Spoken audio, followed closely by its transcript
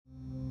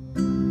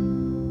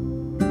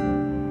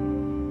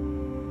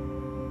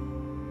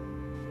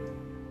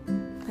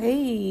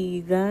Hey,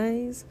 you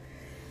guys.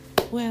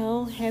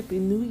 Well, Happy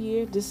New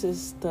Year. This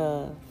is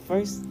the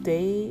first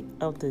day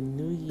of the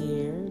new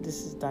year.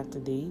 This is Dr.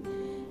 D.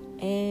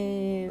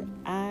 And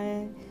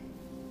I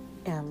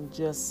am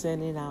just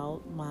sending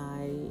out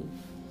my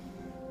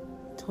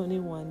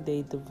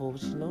 21-day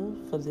devotional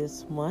for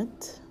this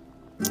month.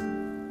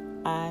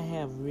 I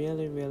have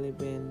really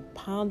been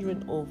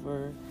pondering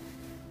over,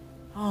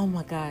 oh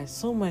my God,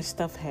 so much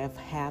stuff have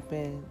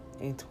happened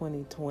in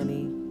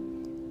 2020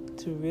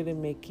 to really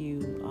make you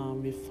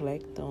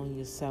reflect on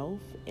yourself.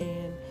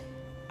 And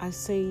I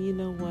say, you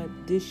know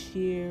what, this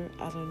year,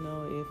 I don't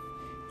know if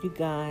you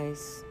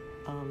guys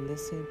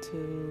listened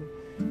to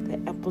the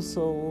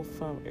episode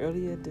from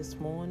earlier this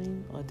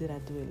morning, or did I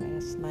do it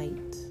last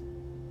night?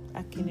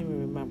 I can't even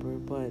remember,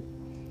 but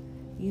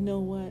you know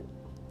what?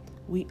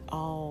 We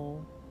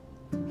all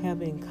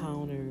have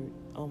encountered,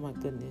 oh my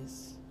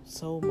goodness,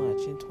 so much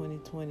in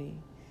 2020,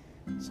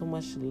 so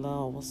much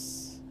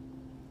loss,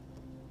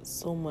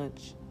 so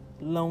much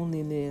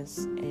loneliness,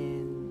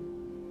 and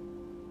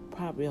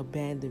probably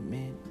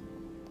abandonment.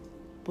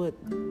 But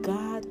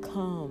God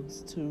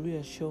comes to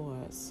reassure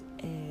us,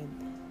 and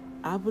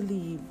I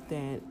believe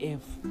that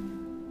if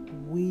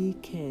we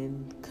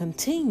can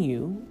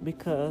continue,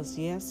 because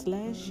yes,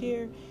 last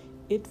year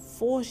it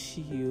forced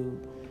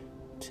you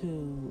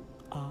to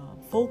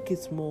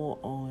focus more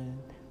on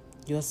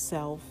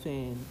yourself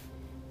and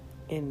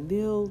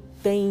little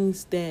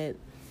things that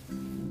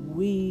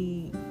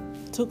we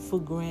took for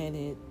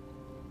granted.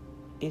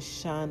 It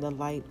shined a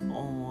light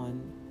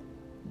on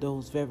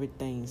those very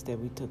things that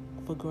we took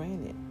for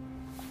granted.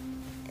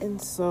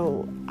 And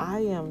so I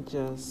am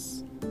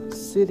just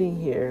sitting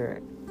here,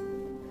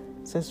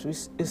 since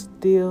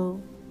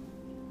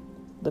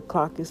the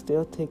clock is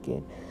still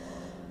ticking.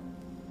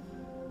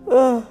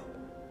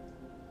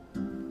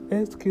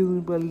 Excuse me,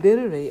 but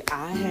literally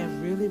I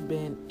have really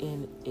been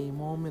in a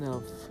moment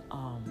of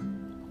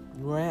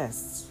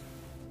rest.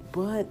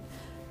 But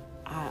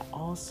I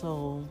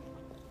also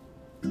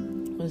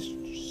was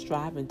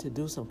striving to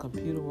do some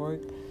computer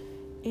work,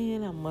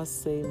 and I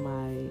must say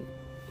my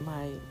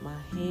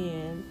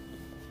hand,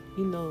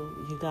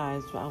 you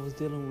guys, I was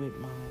dealing with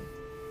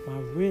my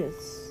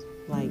wrist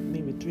like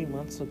maybe 3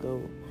 months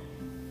ago,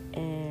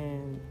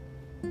 and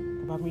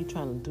by me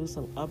trying to do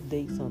some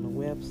updates on the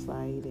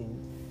website and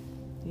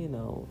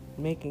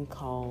making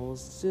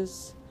calls,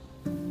 just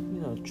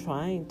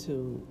striving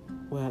to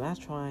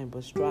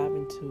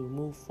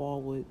move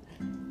forward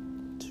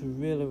to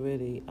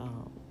really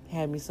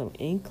have me some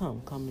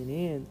income coming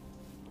in.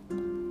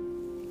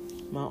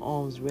 My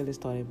arms really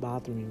started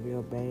bothering me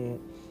real bad,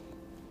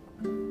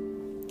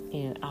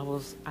 and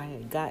I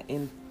had got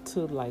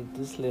into like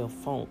this little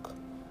funk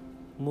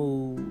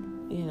mood,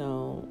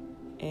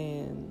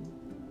 and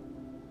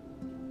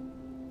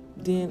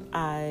then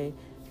I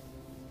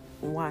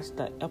watched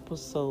the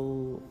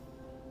episode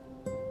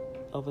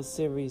of a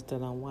series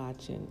that I'm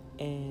watching,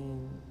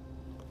 and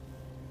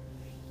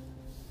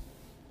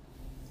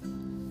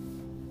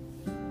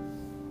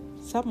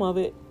some of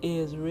it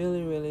is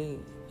really,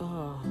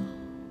 oh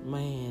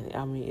man,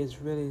 I mean,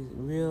 it's really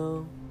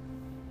real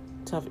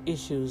tough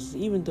issues,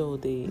 even though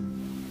they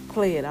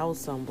play it out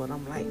some, but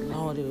I'm like,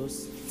 Lord, there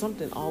was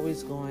something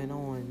always going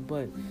on.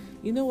 But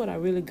you know what I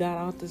really got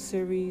out the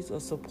series? A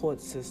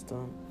support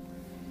system.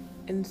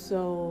 And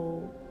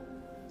so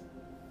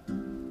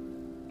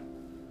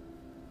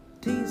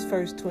these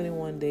first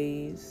 21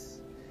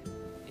 days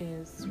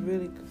is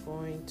really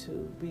going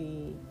to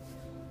be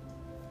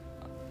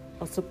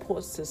a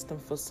support system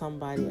for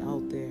somebody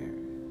out there.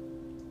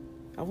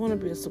 I want to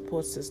be a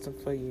support system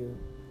for you.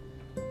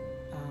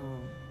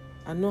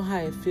 I know how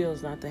it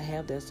feels not to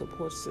have that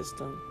support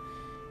system.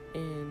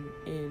 And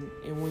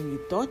when you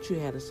thought you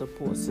had a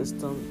support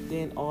system,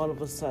 then all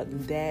of a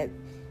sudden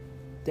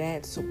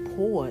that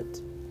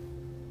support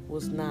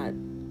was not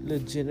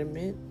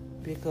legitimate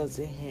because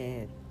it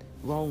had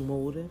wrong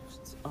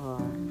motives,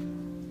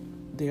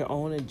 their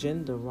own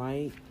agenda,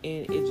 right?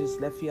 And it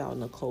just left you out in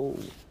the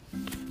cold.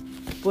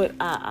 But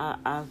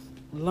I've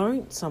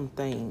learned some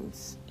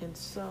things, and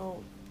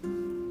so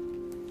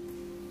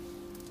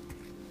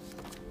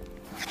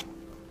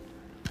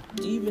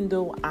even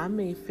though I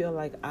may feel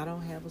like I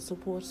don't have a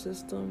support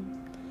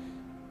system,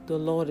 the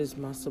Lord is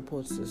my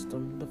support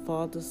system, the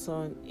Father,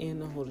 Son,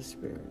 and the Holy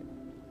Spirit.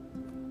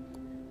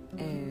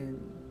 And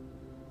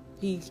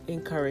He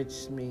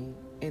encouraged me,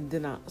 and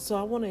then I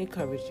want to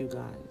encourage you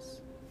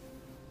guys.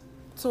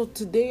 So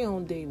today,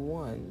 on day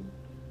 1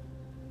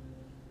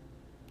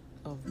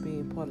 of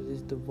being part of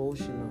this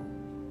devotional,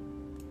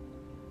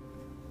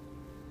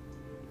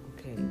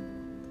 okay,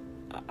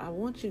 I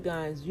want you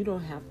guys, you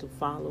don't have to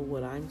follow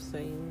what I'm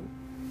saying.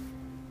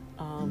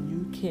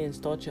 You can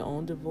start your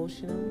own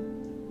devotional,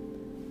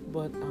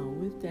 but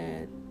with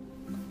that,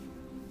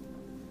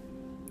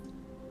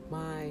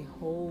 my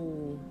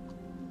whole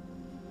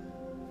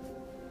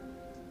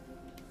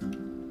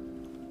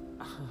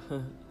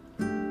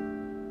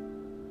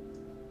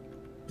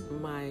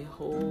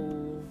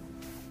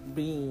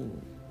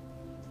being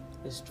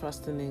is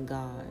trusting in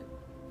God.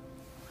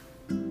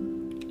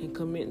 and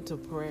committing to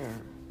prayer,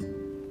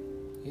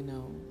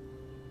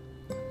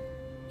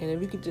 And if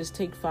we could just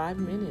take 5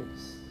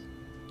 minutes,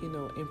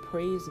 and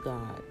praise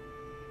God.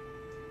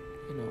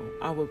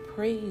 I will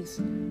praise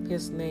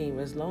his name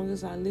as long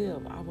as I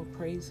live. I will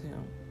praise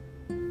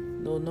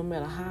him. No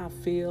matter how I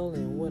feel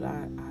and what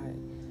I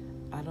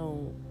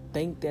don't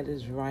think that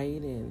is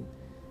right. And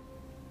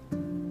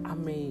I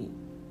mean,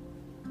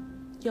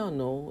 y'all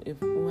know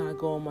when I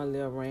go on my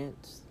little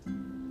rants.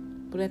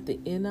 But at the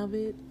end of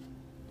it,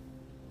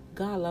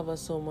 God loves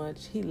us so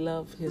much. He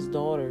loves his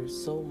daughters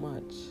so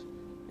much.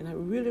 And I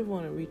really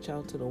want to reach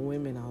out to the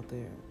women out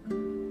there.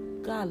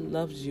 God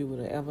loves you with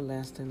an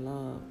everlasting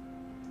love.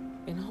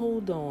 And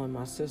hold on,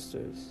 my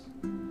sisters.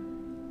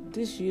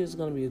 This year is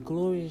going to be a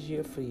glorious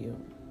year for you.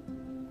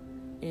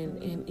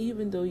 And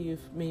even though you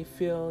may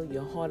feel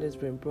your heart has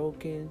been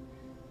broken,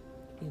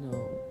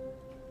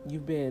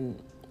 you've been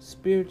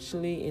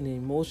spiritually and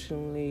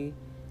emotionally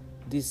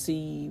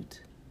deceived,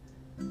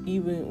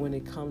 even when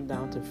it comes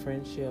down to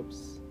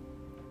friendships,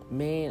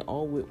 man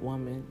or with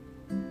woman,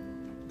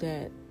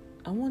 that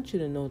I want you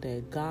to know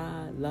that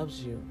God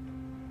loves you.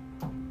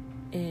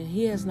 And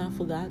he has not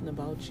forgotten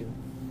about you.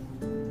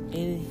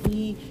 And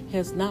he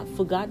has not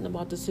forgotten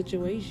about the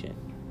situation.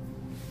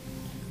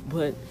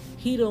 But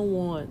he don't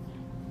want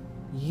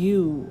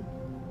you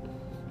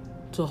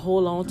to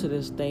hold on to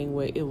this thing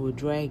where it will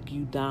drag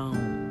you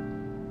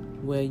down,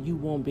 where you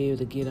won't be able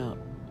to get up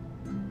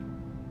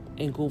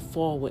and go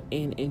forward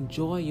and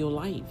enjoy your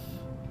life.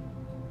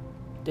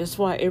 That's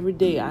why every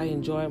day I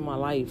enjoy my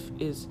life.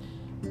 Is,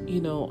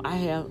 I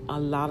have a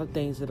lot of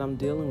things that I'm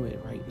dealing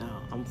with right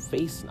now. I'm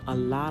facing a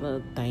lot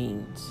of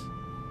things.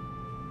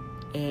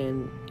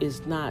 And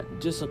it's not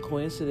just a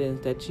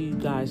coincidence that you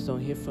guys don't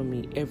hear from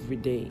me every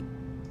day.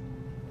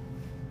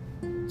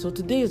 So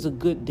today is a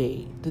good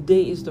day.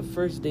 Today is the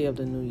first day of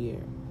the new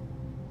year.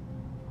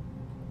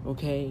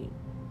 Okay?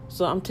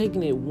 So I'm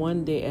taking it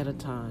one day at a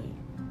time.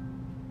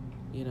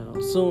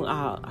 Soon,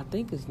 I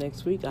think it's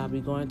next week, I'll be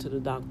going to the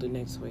doctor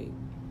next week.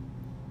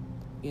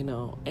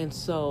 And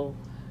so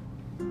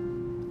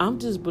I'm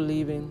just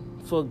believing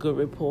for a good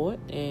report,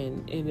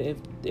 and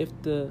if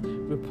the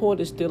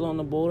report is still on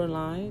the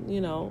borderline,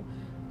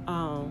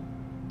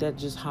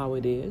 that's just how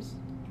it is.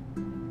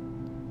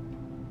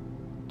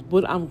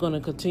 But I'm going to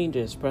continue to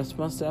express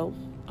myself.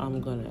 I'm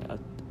going to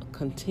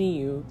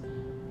continue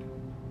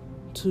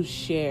to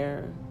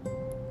share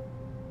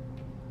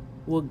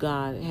what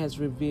God has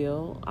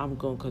revealed. I'm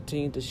going to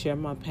continue to share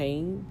my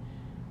pain.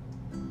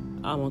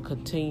 I'm going to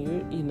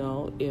continue,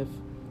 if,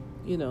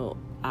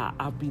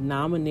 I'll be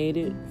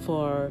nominated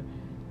for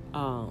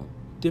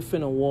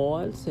different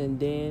awards, and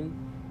then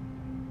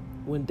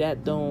when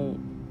that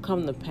don't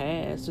come to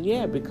pass,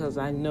 because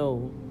I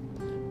know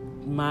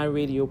my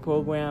radio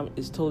program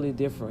is totally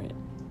different,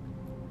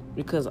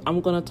 because I'm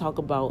going to talk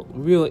about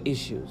real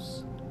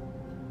issues.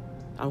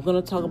 I'm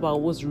going to talk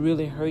about what's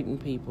really hurting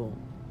people.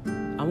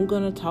 I'm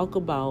going to talk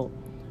about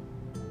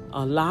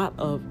a lot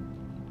of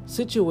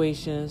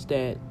situations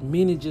that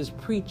many just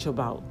preach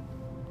about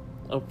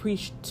or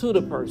preach to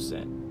the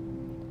person,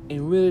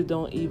 and really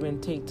don't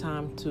even take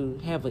time to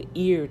have an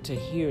ear to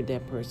hear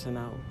that person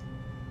out.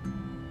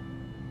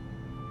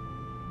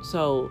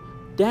 So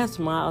that's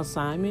my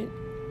assignment.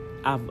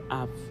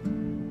 I've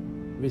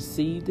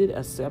received it,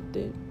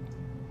 accepted,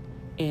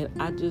 and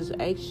I just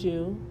ask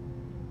you.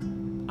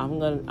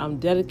 I'm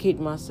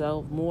dedicating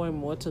myself more and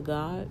more to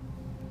God,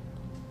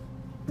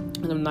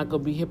 and I'm not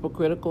gonna be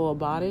hypocritical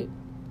about it,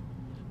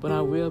 but I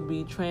will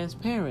be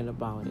transparent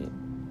about it.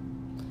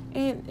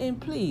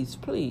 And please.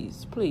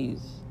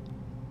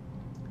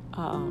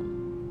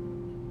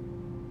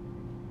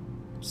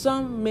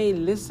 Some may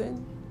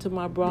listen to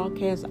my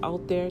broadcast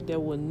out there that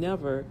will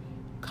never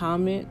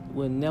comment,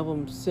 will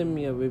never send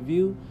me a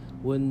review,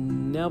 will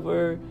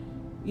never,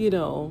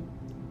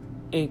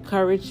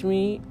 encourage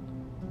me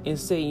and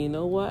say, you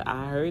know what,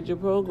 I heard your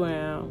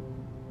program.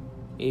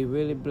 It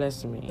really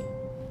blessed me.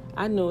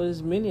 I know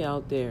there's many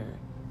out there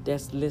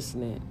that's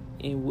listening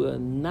and will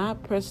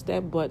not press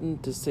that button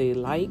to say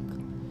like,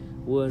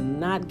 will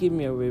not give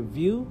me a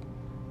review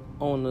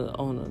on the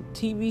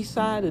TV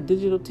side, the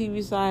digital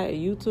TV side,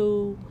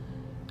 YouTube.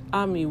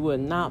 Will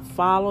not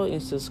follow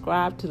and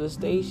subscribe to the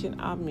station.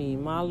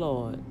 My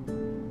Lord.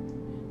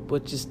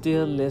 But you're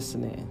still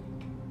listening.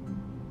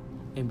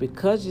 And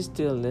because you're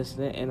still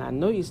listening, and I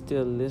know you're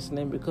still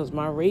listening because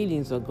my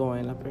ratings are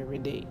going up every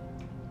day.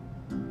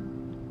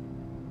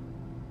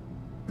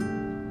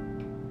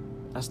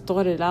 I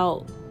started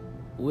out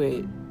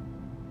with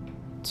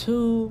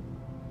 2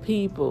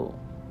 people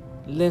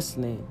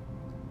listening.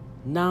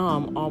 Now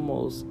I'm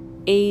almost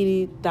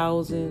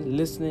 80,000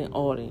 listening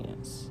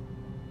audience.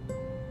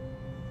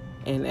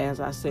 And as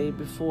I said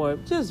before,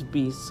 just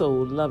be so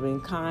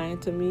loving,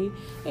 kind to me,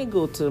 and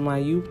go to my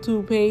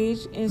YouTube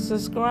page and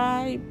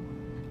subscribe.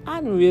 I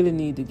really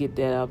need to get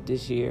that up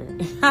this year.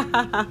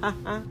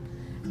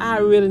 I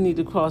really need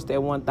to cross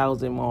that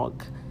 1,000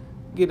 mark.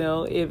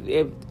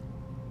 If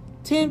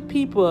 10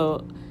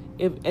 people,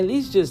 if at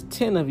least just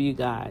 10 of you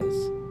guys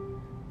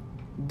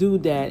do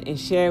that and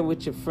share it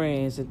with your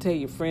friends and tell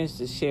your friends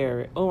to share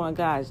it. Oh my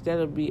gosh,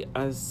 that'll be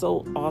a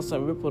so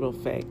awesome ripple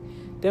effect.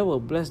 That will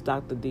bless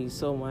Dr. D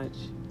so much.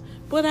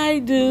 But I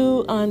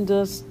do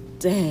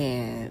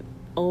understand.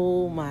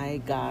 Oh my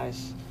gosh.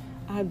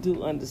 I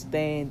do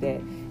understand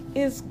that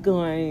it's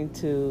going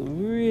to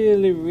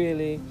really,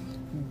 really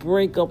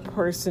break a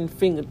person's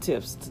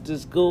fingertips to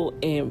just go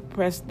and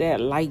press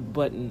that like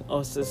button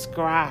or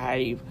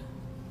subscribe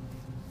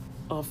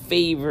or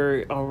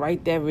favor or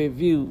write that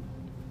review.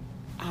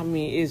 I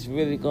mean, it's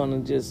really gonna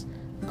just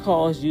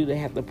cause you to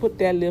have to put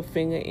that little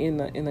finger in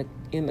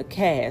the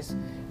cast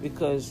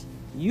because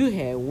you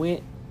had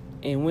went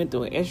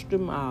through an extra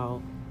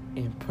mile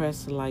and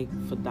pressed like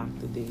for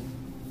Dr. D.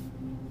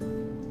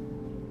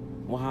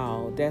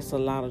 Wow, that's a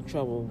lot of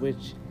trouble,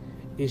 which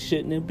it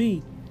shouldn't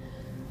be.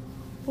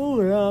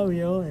 Oh,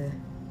 yeah.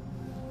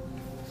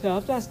 So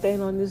I'm not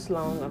staying on this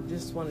long. I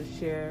just want to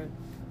share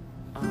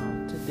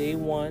today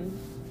one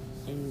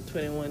in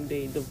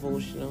 21-day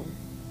devotional.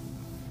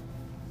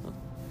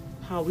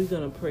 How we're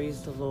going to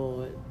praise the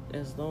Lord.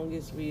 As long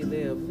as we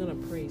live, we're going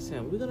to praise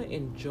Him. We're going to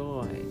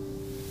enjoy.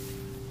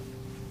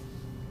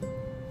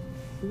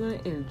 We're going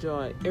to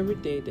enjoy every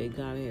day that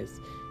God has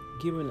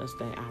given us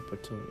that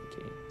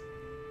opportunity.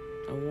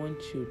 I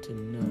want you to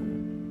know.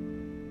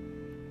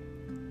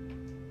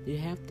 You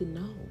have to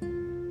know.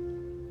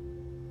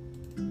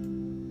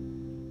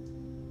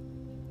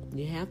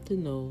 You have to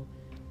know.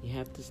 You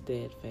have to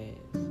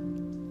steadfast.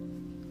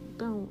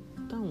 Don't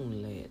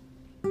let.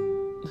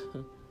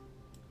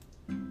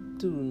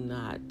 Do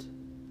not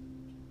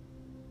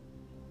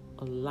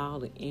allow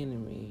the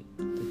enemy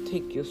to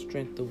take your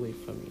strength away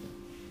from you.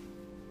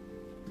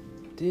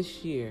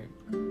 This year,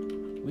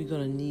 we're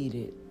going to need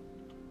it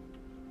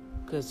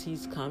because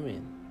He's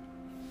coming.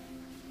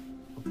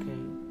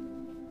 Okay?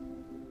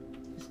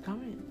 He's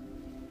coming.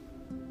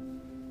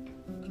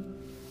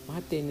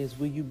 My thing is,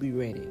 will you be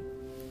ready?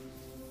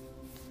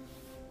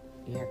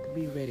 You have to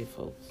be ready,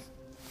 folks.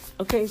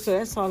 Okay, so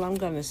that's all I'm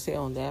going to say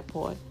on that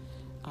part.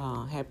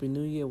 Happy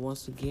New Year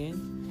once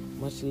again.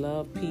 Much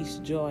love, peace,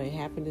 joy, and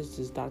happiness. This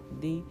is Dr.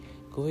 D.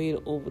 Go ahead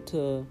over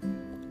to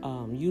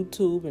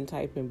YouTube and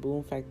type in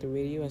Boom Factor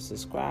Radio and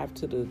subscribe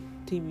to the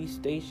TV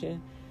station,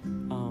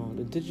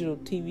 the digital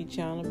TV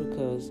channel,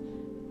 because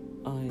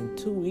in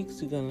 2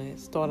 weeks we're going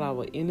to start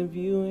our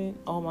interviewing.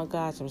 Oh my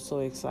gosh, I'm so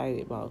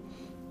excited about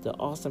the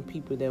awesome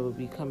people that will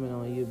be coming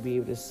on. You'll be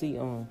able to see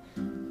on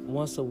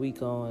once a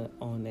week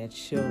on that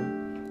show.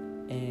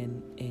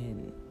 And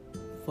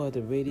for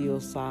the radio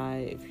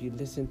side, if you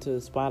listen to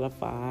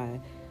Spotify,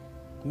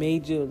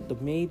 the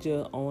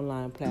major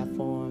online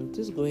platform,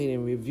 just go ahead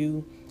and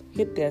review.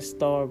 Hit that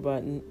star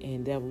button,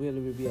 and that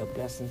really will be a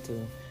blessing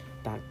to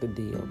Dr.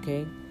 D,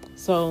 okay?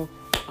 So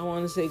I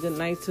want to say good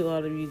night to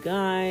all of you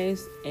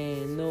guys,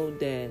 and know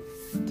that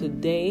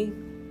today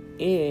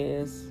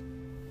is,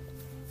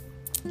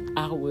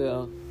 I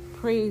will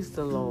praise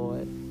the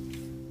Lord.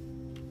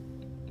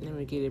 Let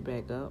me get it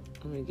back up.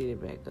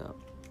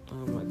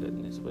 Oh my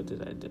goodness, what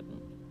did I do?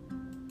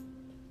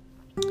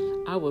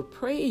 I will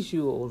praise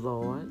you, O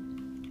Lord,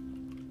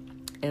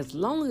 as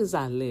long as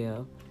I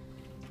live.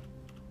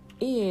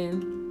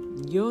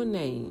 In your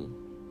name,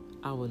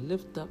 I will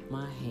lift up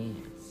my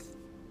hands.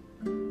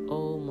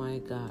 Oh my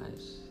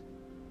gosh.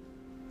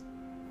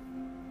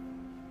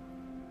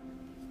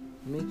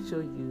 Make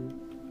sure you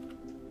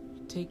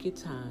take your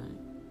time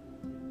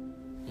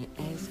and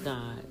ask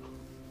God,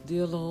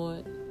 dear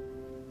Lord,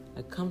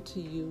 I come to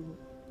you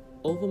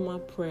over my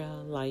prayer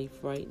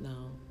life right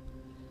now.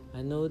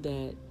 I know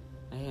that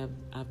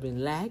I've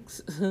been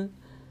lax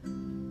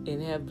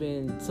and have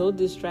been so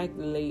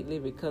distracted lately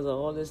because of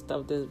all this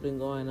stuff that's been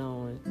going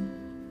on.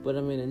 But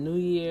I'm in a new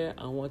year.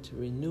 I want to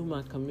renew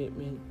my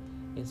commitment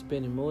and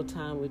spending more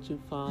time with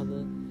you, Father.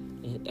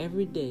 And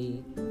every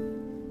day,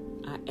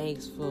 I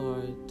ask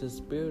for the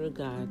Spirit of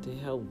God to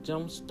help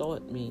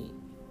jumpstart me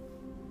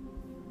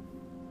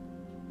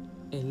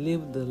and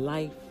live the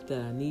life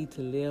that I need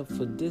to live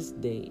for this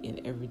day and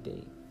every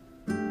day.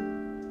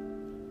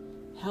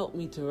 Help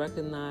me to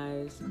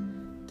recognize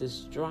the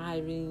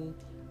striving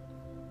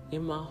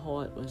in my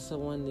heart when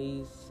someone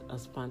needs a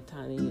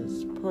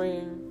spontaneous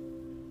prayer,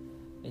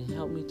 and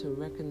help me to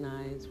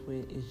recognize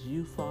when it's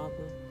you,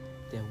 Father,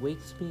 that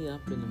wakes me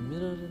up in the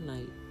middle of the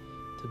night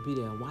to be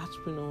that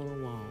watchman on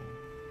the wall.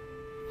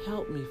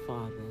 Help me,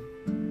 Father,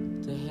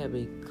 to have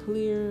a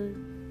clear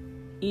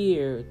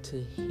ear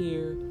to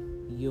hear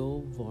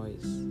your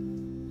voice.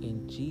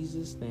 In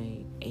Jesus'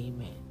 name,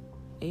 amen.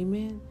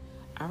 Amen.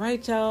 All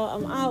right, y'all,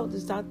 I'm out.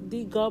 This is Dr.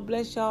 D. God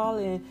bless y'all,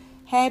 and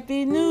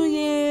Happy New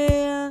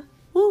Year.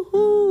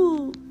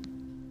 Woohoo!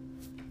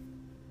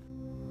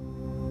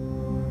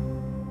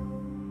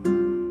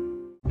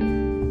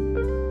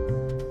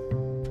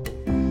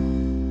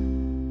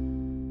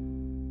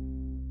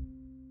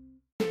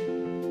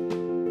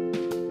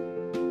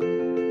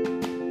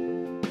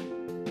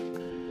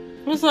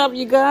 What's up,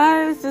 you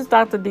guys? This is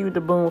Dr. D with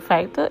the Boom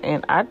Factor,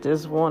 and I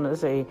just want to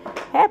say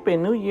Happy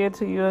New Year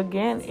to you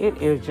again.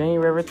 It is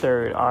January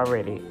 3rd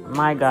already.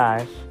 My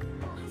gosh.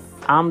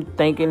 I'm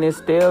thinking it's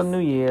still New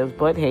Year's,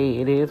 but hey,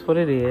 it is what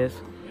it is.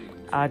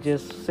 I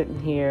just sitting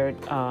here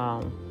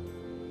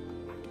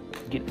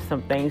getting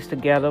some things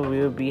together.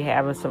 We'll be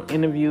having some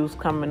interviews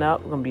coming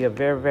up. It's going to be a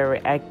very, very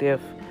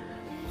active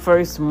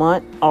first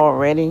month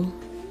already.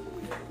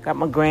 Got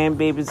my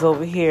grandbabies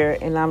over here,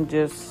 and I'm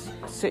just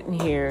sitting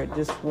here.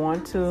 Just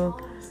want to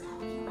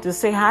just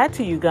say hi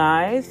to you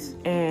guys,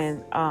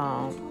 and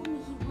I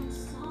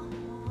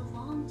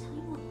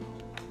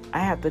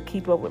have to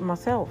keep up with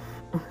myself.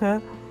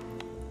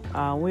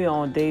 We're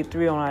on day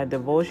 3 on our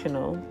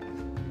devotional.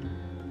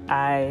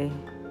 I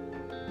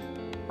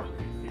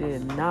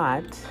did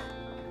not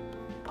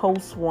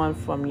post one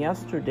from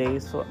yesterday,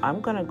 so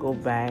I'm going to go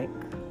back.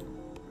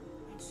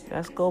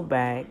 Let's go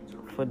back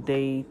for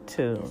day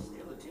 2.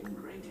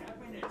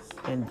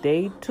 And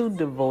day 2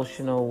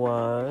 devotional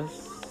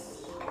was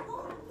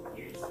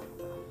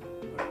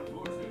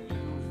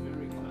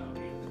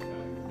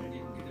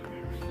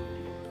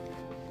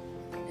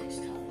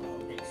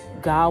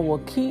God will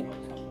keep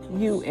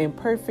you in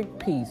perfect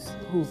peace,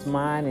 whose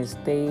mind is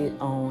stayed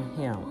on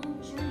Him,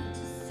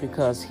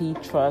 because He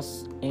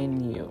trusts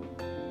in you.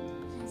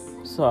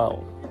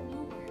 So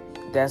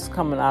that's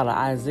coming out of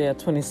Isaiah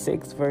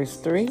 26, verse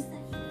 3.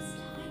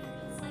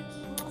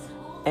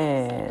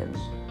 And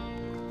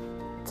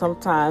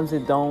sometimes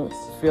it don't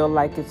feel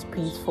like it's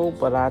peaceful,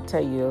 but I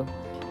tell you,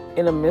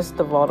 in the midst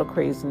of all the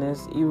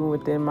craziness, even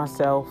within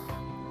myself,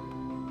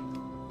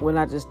 when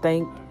I just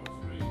think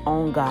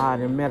on God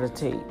and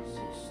meditate,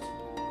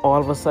 all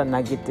of a sudden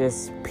I get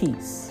this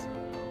peace.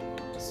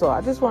 So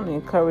I just want to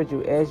encourage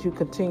you, as you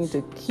continue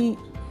to keep,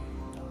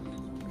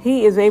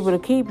 He is able to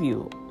keep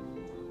you.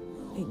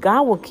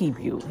 God will keep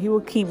you. He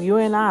will keep you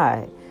and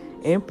I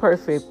in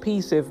perfect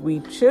peace if we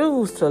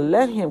choose to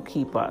let Him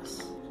keep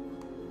us.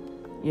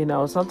 You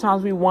know,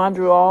 sometimes we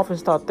wander off and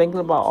start thinking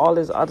about all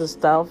this other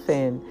stuff.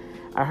 And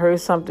I heard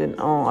something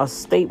a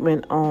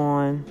statement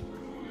on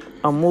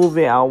a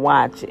movie I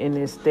watched, and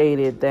it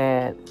stated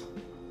that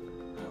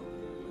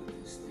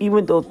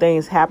even though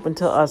things happen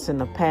to us in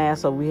the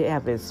past or we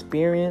have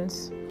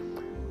experienced,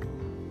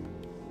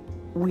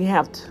 we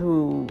have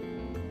to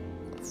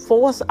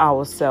force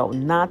ourselves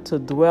not to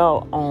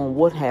dwell on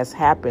what has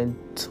happened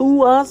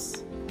to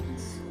us,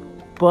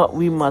 but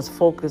we must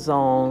focus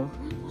on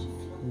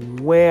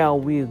where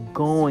we're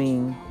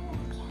going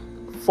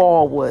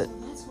forward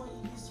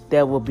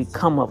that will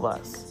become of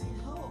us.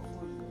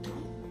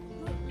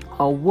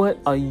 Or what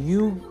are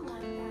you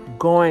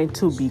going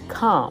to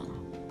become?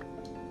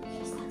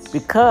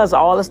 Because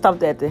all the stuff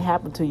that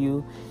happened to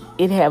you,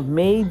 it have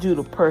made you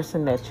the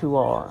person that you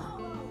are.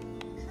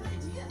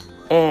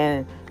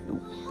 And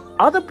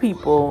other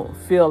people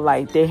feel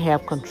like they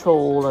have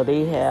control, or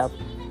they have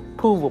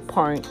proved a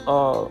point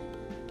or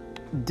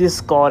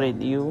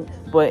discarded you.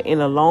 But in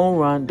the long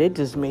run, they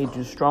just made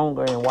you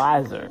stronger and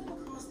wiser.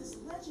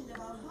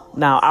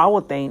 Now,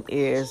 our thing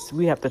is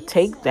we have to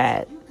take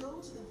that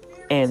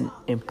and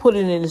put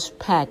it in this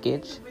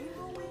package.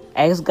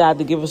 Ask God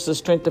to give us the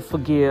strength to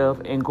forgive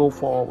and go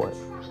forward.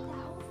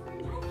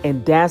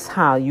 And that's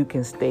how you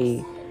can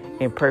stay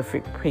in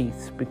perfect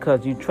peace,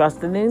 because you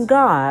trusted in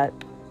God,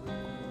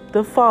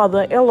 the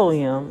Father,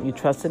 Elohim. You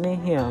trusted in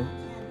Him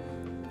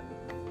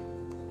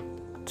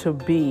to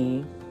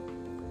be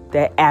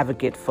that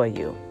advocate for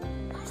you.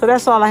 So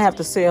that's all I have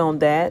to say on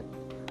that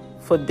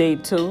for day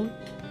 2.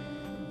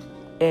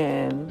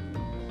 And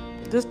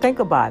just think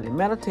about it.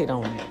 Meditate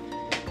on it.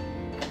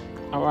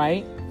 All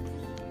right?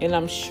 And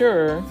I'm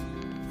sure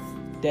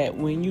that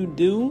when you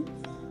do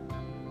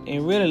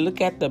and really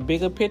look at the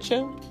bigger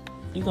picture,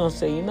 you're going to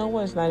say, you know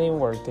what, it's not even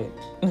worth it.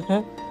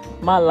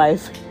 My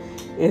life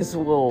is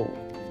woe.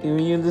 When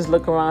you just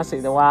look around and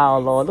say, wow,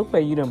 Lord, look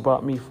where you done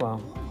brought me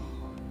from.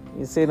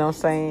 You see what I'm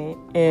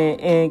saying?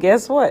 And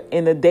guess what?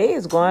 And the day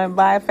is going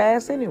by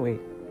fast anyway.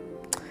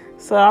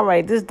 So, all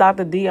right, this is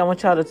Dr. D. I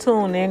want y'all to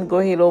tune in. Go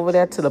ahead over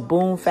there to the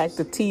Boom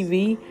Factor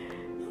TV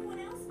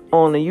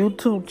on the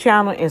YouTube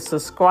channel and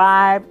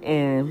subscribe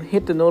and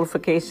hit the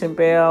notification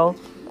bell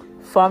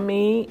for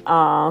me,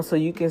 so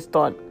you can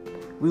start.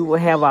 We will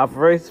have our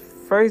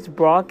first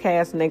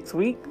broadcast next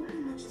week,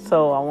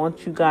 so I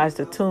want you guys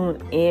to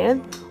tune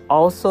in.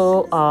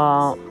 Also,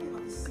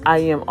 I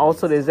am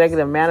also the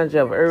executive manager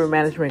of Urban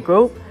Management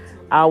Group.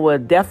 I will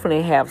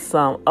definitely have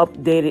some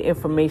updated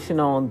information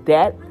on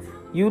that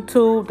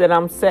YouTube that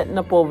I'm setting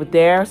up over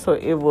there, so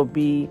it will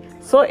be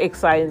so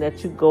exciting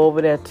that you go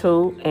over there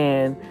too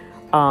and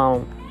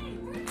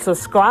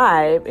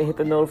subscribe and hit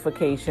the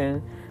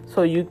notification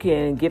so you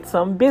can get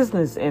some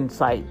business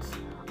insights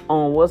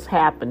on what's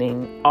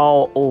happening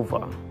all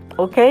over.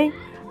 Okay?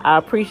 I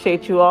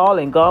appreciate you all,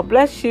 and God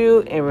bless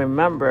you. And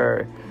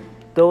remember,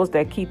 those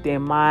that keep their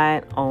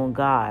mind on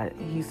God,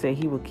 He said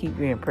He will keep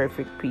you in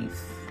perfect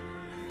peace.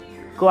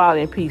 Go out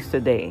in peace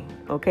today.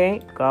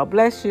 Okay? God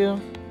bless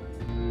you.